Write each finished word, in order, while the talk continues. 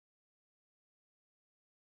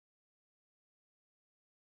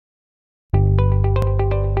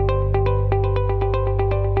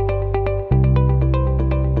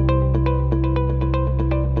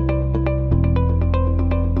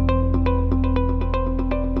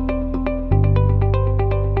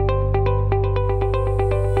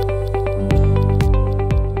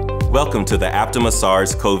Welcome to the Aptima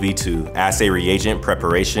SARS-CoV-2 assay reagent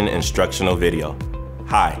preparation instructional video.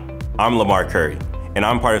 Hi, I'm Lamar Curry, and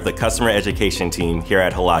I'm part of the customer education team here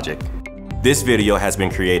at Hologic. This video has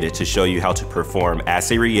been created to show you how to perform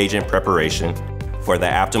assay reagent preparation for the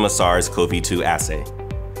Aptima SARS-CoV-2 assay.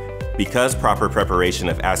 Because proper preparation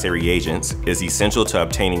of assay reagents is essential to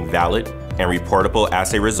obtaining valid and reportable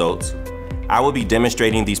assay results, I will be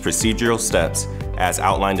demonstrating these procedural steps as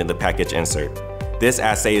outlined in the package insert. This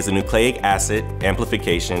assay is a nucleic acid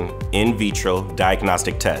amplification in vitro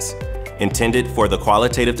diagnostic test intended for the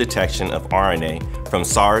qualitative detection of RNA from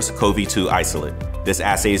SARS-CoV-2 isolate. This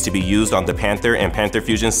assay is to be used on the Panther and Panther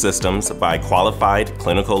Fusion systems by qualified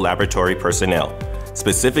clinical laboratory personnel,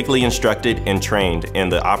 specifically instructed and trained in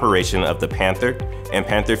the operation of the Panther and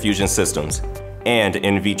Panther Fusion systems and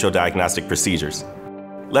in vitro diagnostic procedures.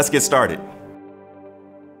 Let's get started.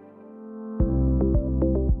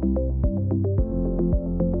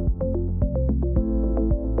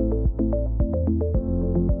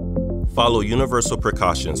 Follow universal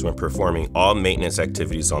precautions when performing all maintenance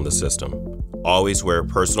activities on the system. Always wear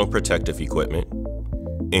personal protective equipment,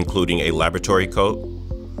 including a laboratory coat,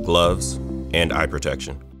 gloves, and eye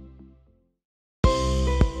protection.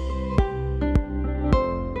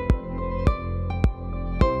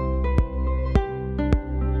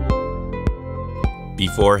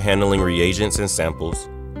 Before handling reagents and samples,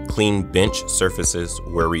 clean bench surfaces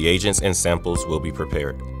where reagents and samples will be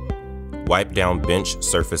prepared. Wipe down bench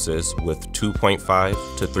surfaces with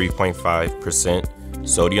 2.5 to 3.5%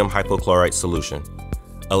 sodium hypochlorite solution.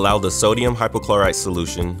 Allow the sodium hypochlorite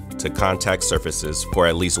solution to contact surfaces for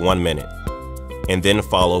at least 1 minute, and then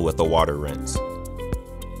follow with a water rinse.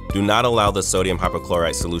 Do not allow the sodium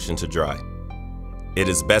hypochlorite solution to dry. It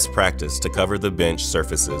is best practice to cover the bench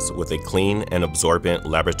surfaces with a clean and absorbent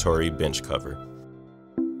laboratory bench cover.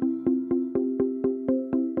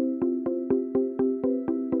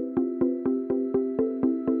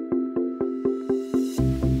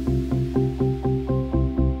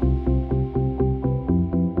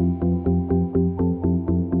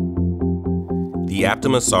 The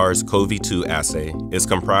Aptima SARS-CoV-2 assay is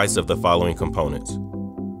comprised of the following components: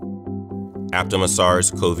 Aptima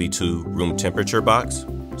SARS-CoV-2 room temperature box,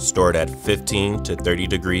 stored at 15 to 30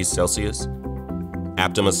 degrees Celsius.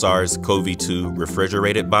 Aptima SARS-CoV-2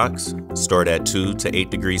 refrigerated box, stored at 2 to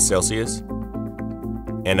 8 degrees Celsius.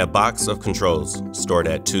 And a box of controls, stored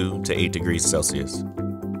at 2 to 8 degrees Celsius.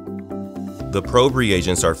 The probe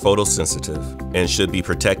reagents are photosensitive and should be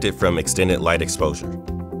protected from extended light exposure.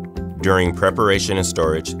 During preparation and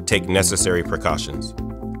storage, take necessary precautions.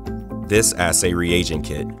 This assay reagent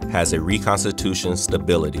kit has a reconstitution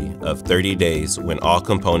stability of 30 days when all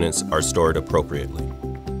components are stored appropriately.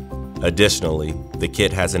 Additionally, the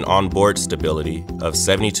kit has an onboard stability of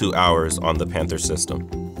 72 hours on the Panther system.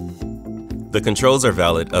 The controls are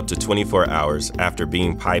valid up to 24 hours after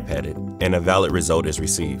being pipetted and a valid result is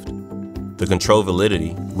received. The control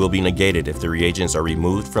validity will be negated if the reagents are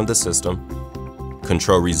removed from the system,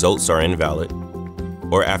 control results are invalid,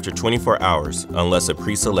 or after 24 hours unless a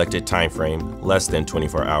pre-selected time frame less than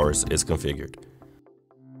 24 hours is configured.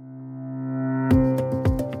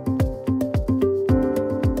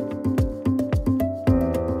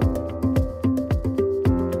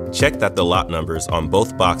 Check that the lot numbers on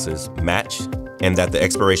both boxes match and that the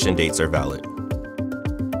expiration dates are valid.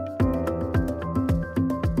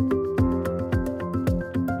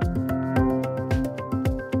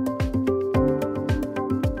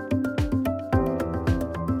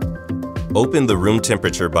 Open the room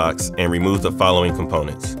temperature box and remove the following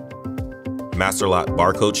components: master lot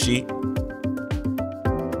barcode sheet,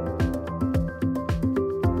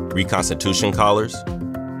 reconstitution collars,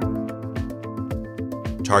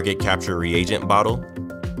 target capture reagent bottle,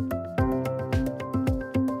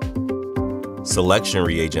 selection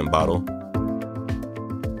reagent bottle,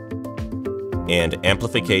 and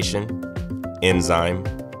amplification, enzyme,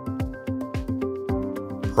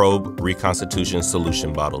 probe reconstitution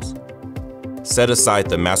solution bottles. Set aside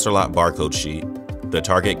the master lot barcode sheet, the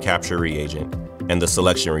target capture reagent, and the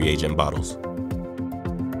selection reagent bottles.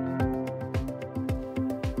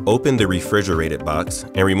 Open the refrigerated box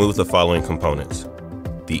and remove the following components: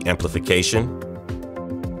 the amplification,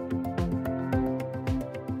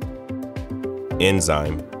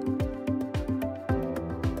 enzyme,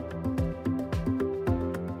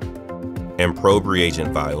 and probe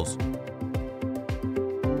reagent vials,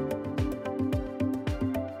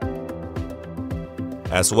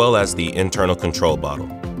 as well as the internal control bottle.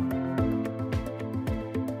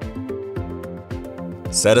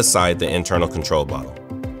 Set aside the internal control bottle.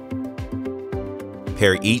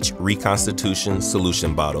 Pair each reconstitution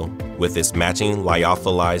solution bottle with its matching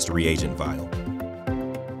lyophilized reagent vial.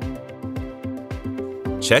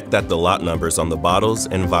 Check that the lot numbers on the bottles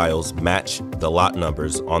and vials match the lot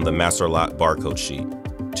numbers on the master lot barcode sheet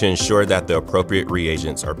to ensure that the appropriate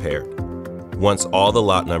reagents are paired. Once all the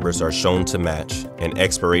lot numbers are shown to match and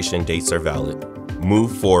expiration dates are valid,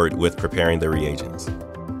 move forward with preparing the reagents.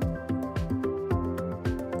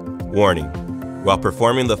 Warning: while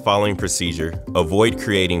performing the following procedure, avoid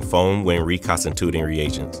creating foam when reconstituting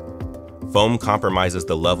reagents. Foam compromises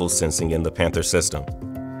the level sensing in the Panther system.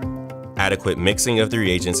 Adequate mixing of the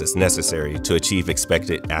reagents is necessary to achieve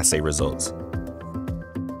expected assay results.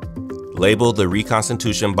 Label the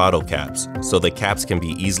reconstitution bottle caps so the caps can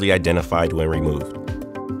be easily identified when removed.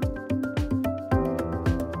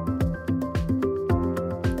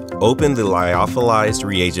 Open the lyophilized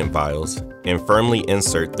reagent vials and firmly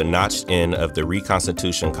insert the notched end of the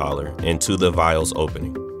reconstitution collar into the vial's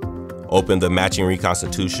opening. Open the matching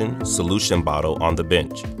reconstitution solution bottle on the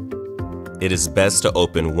bench. It is best to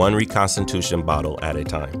open one reconstitution bottle at a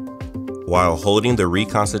time. While holding the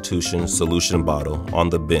reconstitution solution bottle on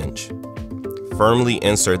the bench, firmly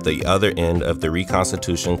insert the other end of the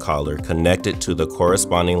reconstitution collar connected to the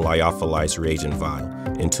corresponding lyophilized reagent vial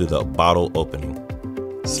into the bottle opening.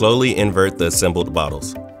 Slowly invert the assembled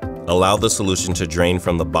bottles. Allow the solution to drain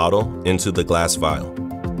from the bottle into the glass vial.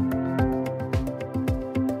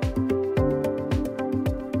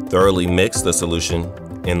 Thoroughly mix the solution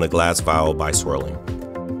in the glass vial by swirling.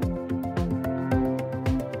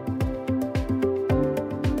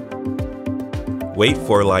 Wait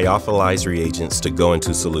for lyophilized reagents to go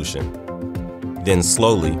into solution. Then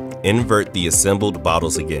slowly invert the assembled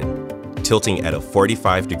bottles again, tilting at a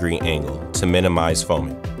 45-degree angle to minimize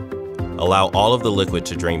foaming. Allow all of the liquid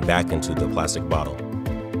to drain back into the plastic bottle.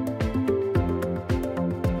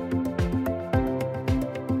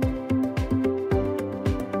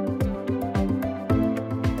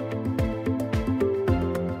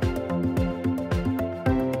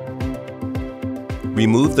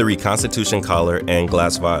 Remove the reconstitution collar and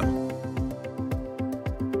glass vial.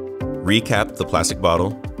 Recap the plastic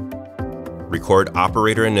bottle. Record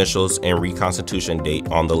operator initials and reconstitution date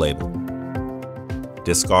on the label.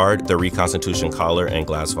 Discard the reconstitution collar and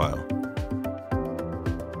glass vial.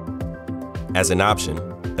 As an option,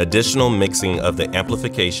 additional mixing of the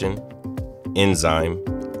amplification, enzyme,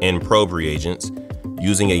 and probe reagents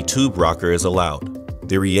using a tube rocker is allowed.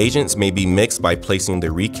 The reagents may be mixed by placing the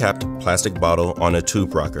recapped plastic bottle on a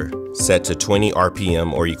tube rocker set to 20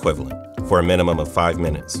 RPM or equivalent for a minimum of 5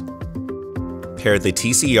 minutes. Pair the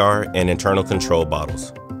TCR and internal control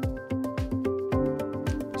bottles.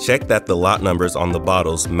 Check that the lot numbers on the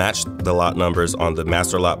bottles match the lot numbers on the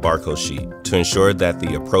master lot barcode sheet to ensure that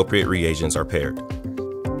the appropriate reagents are paired.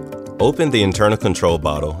 Open the internal control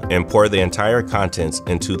bottle and pour the entire contents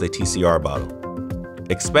into the TCR bottle.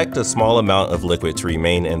 Expect a small amount of liquid to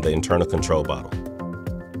remain in the internal control bottle.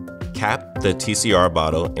 Cap the TCR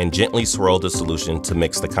bottle and gently swirl the solution to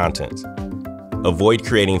mix the contents. Avoid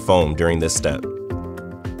creating foam during this step.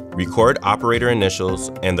 Record operator initials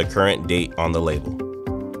and the current date on the label.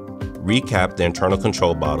 Recap the internal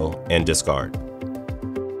control bottle and discard.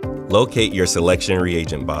 Locate your selection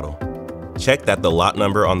reagent bottle. Check that the lot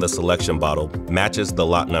number on the selection bottle matches the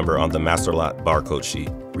lot number on the master lot barcode sheet.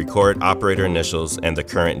 Record operator initials and the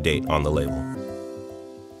current date on the label.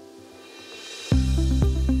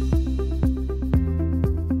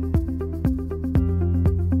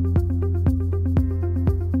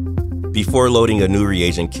 Before loading a new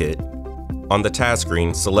reagent kit, on the task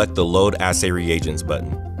screen, select the Load Assay Reagents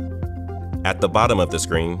button. At the bottom of the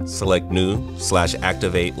screen, select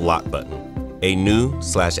New/Activate Lot button. A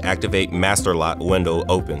New/Activate Master Lot window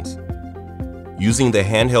opens. Using the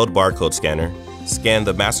handheld barcode scanner, scan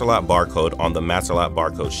the master lot barcode on the master lot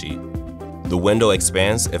barcode sheet. The window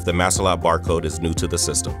expands if the master lot barcode is new to the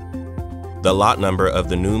system. The lot number of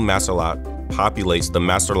the new master lot populates the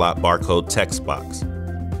master lot barcode text box.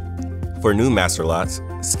 For new master lots,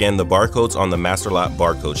 scan the barcodes on the master lot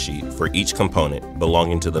barcode sheet for each component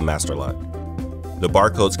belonging to the master lot. The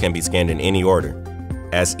barcodes can be scanned in any order.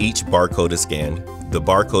 As each barcode is scanned, the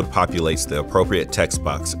barcode populates the appropriate text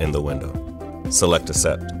box in the window. Select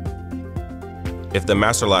Accept. If the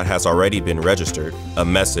master lot has already been registered, a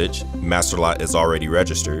message, "Master lot is already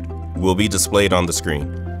registered," will be displayed on the screen.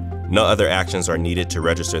 No other actions are needed to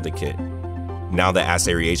register the kit. Now the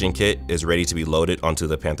assay reagent kit is ready to be loaded onto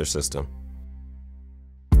the Panther system.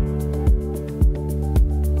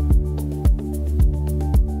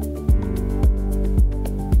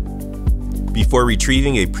 Before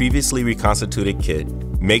retrieving a previously reconstituted kit,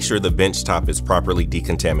 make sure the bench top is properly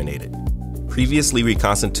decontaminated. Previously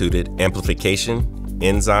reconstituted amplification,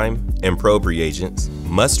 enzyme, and probe reagents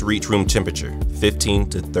must reach room temperature, 15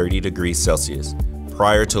 to 30 degrees Celsius,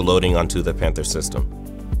 prior to loading onto the Panther system.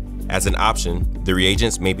 As an option, the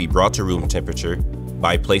reagents may be brought to room temperature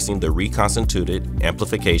by placing the reconstituted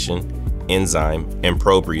amplification, enzyme, and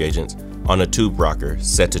probe reagents on a tube rocker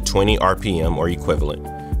set to 20 RPM or equivalent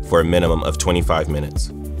for a minimum of 25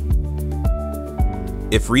 minutes.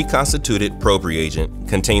 If reconstituted probe reagent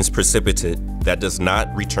contains precipitate that does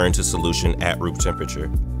not return to solution at room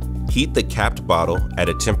temperature, heat the capped bottle at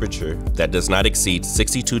a temperature that does not exceed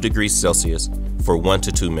 62 degrees Celsius for 1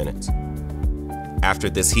 to 2 minutes. After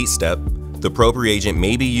this heat step, the probe reagent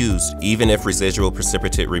may be used even if residual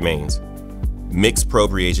precipitate remains. Mix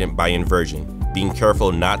probe reagent by inversion, being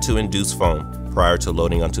careful not to induce foam prior to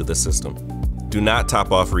loading onto the system. Do not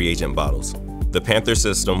top off reagent bottles. The Panther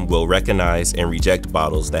system will recognize and reject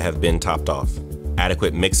bottles that have been topped off.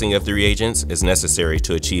 Adequate mixing of the reagents is necessary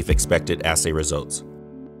to achieve expected assay results.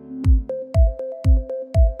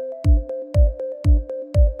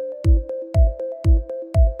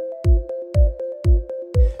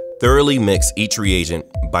 Thoroughly mix each reagent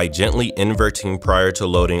by gently inverting prior to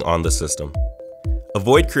loading on the system.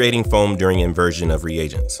 Avoid creating foam during inversion of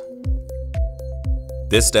reagents.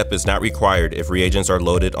 This step is not required if reagents are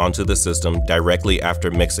loaded onto the system directly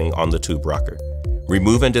after mixing on the tube rocker.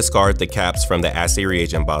 Remove and discard the caps from the assay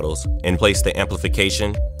reagent bottles and place the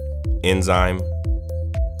amplification, enzyme,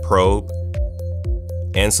 probe,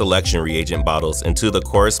 and selection reagent bottles into the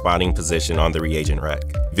corresponding position on the reagent rack.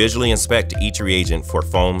 Visually inspect each reagent for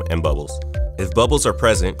foam and bubbles. If bubbles are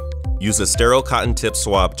present, use a sterile cotton tip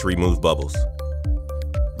swab to remove bubbles.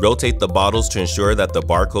 Rotate the bottles to ensure that the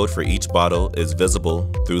barcode for each bottle is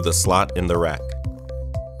visible through the slot in the rack.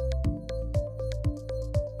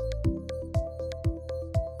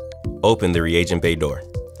 Open the reagent bay door.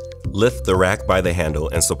 Lift the rack by the handle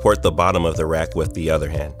and support the bottom of the rack with the other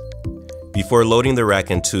hand. Before loading the rack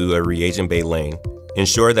into a reagent bay lane,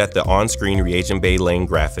 ensure that the on-screen reagent bay lane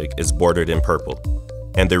graphic is bordered in purple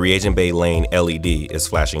and the reagent bay lane LED is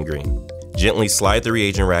flashing green. Gently slide the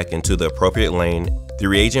reagent rack into the appropriate lane. The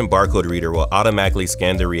reagent barcode reader will automatically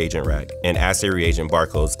scan the reagent rack and assay reagent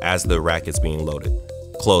barcodes as the rack is being loaded.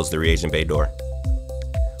 Close the reagent bay door.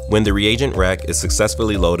 When the reagent rack is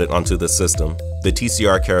successfully loaded onto the system, the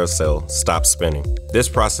TCR carousel stops spinning. This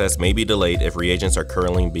process may be delayed if reagents are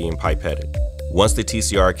currently being pipetted. Once the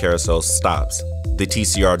TCR carousel stops, the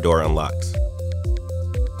TCR door unlocks.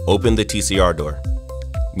 Open the TCR door.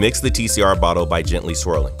 Mix the TCR bottle by gently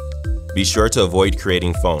swirling. Be sure to avoid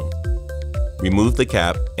creating foam. Remove the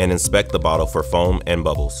cap and inspect the bottle for foam and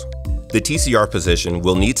bubbles. The TCR position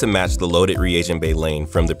will need to match the loaded reagent bay lane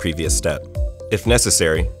from the previous step. If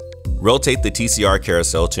necessary, rotate the TCR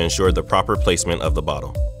carousel to ensure the proper placement of the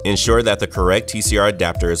bottle. Ensure that the correct TCR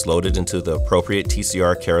adapter is loaded into the appropriate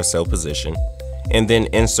TCR carousel position, and then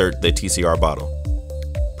insert the TCR bottle.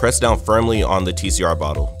 Press down firmly on the TCR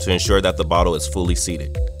bottle to ensure that the bottle is fully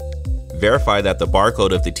seated. Verify that the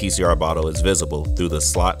barcode of the TCR bottle is visible through the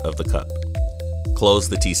slot of the cup. Close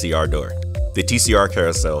the TCR door. The TCR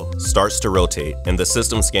carousel starts to rotate and the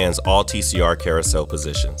system scans all TCR carousel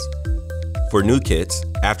positions. For new kits,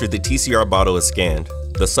 after the TCR bottle is scanned,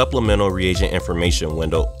 the supplemental reagent information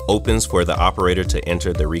window opens for the operator to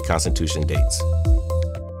enter the reconstitution dates.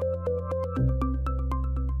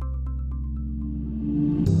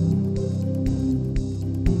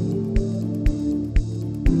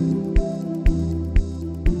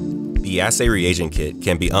 The assay reagent kit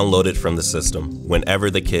can be unloaded from the system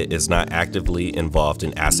whenever the kit is not actively involved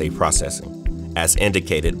in assay processing, as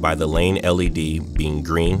indicated by the lane LED being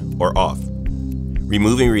green or off.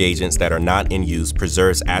 Removing reagents that are not in use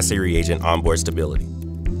preserves assay reagent onboard stability.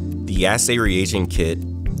 The assay reagent kit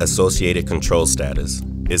associated control status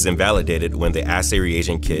is invalidated when the assay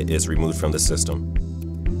reagent kit is removed from the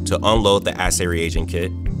system. To unload the assay reagent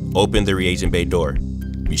kit, open the reagent bay door.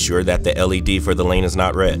 Be sure that the LED for the lane is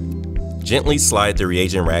not red. Gently slide the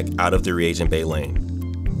reagent rack out of the reagent bay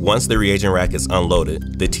lane. Once the reagent rack is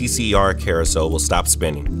unloaded, the TCR carousel will stop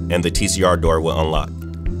spinning and the TCR door will unlock.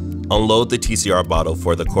 Unload the TCR bottle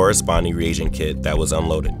for the corresponding reagent kit that was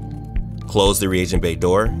unloaded. Close the reagent bay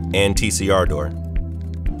door and TCR door.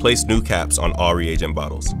 Place new caps on all reagent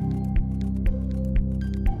bottles.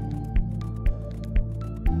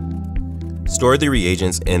 Store the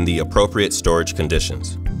reagents in the appropriate storage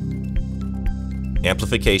conditions.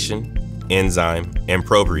 Amplification, enzyme, and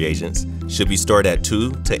probe reagents should be stored at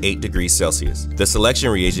 2 to 8 degrees Celsius. The selection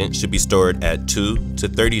reagent should be stored at 2 to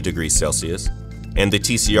 30 degrees Celsius, and the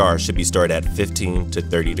TCR should be stored at 15 to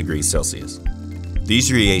 30 degrees Celsius.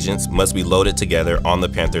 These reagents must be loaded together on the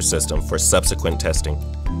Panther system for subsequent testing.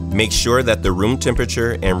 Make sure that the room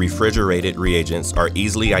temperature and refrigerated reagents are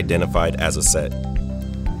easily identified as a set.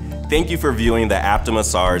 Thank you for viewing the Aptima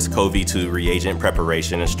SARS-CoV-2 reagent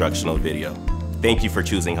preparation instructional video. Thank you for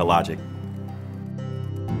choosing Hologic.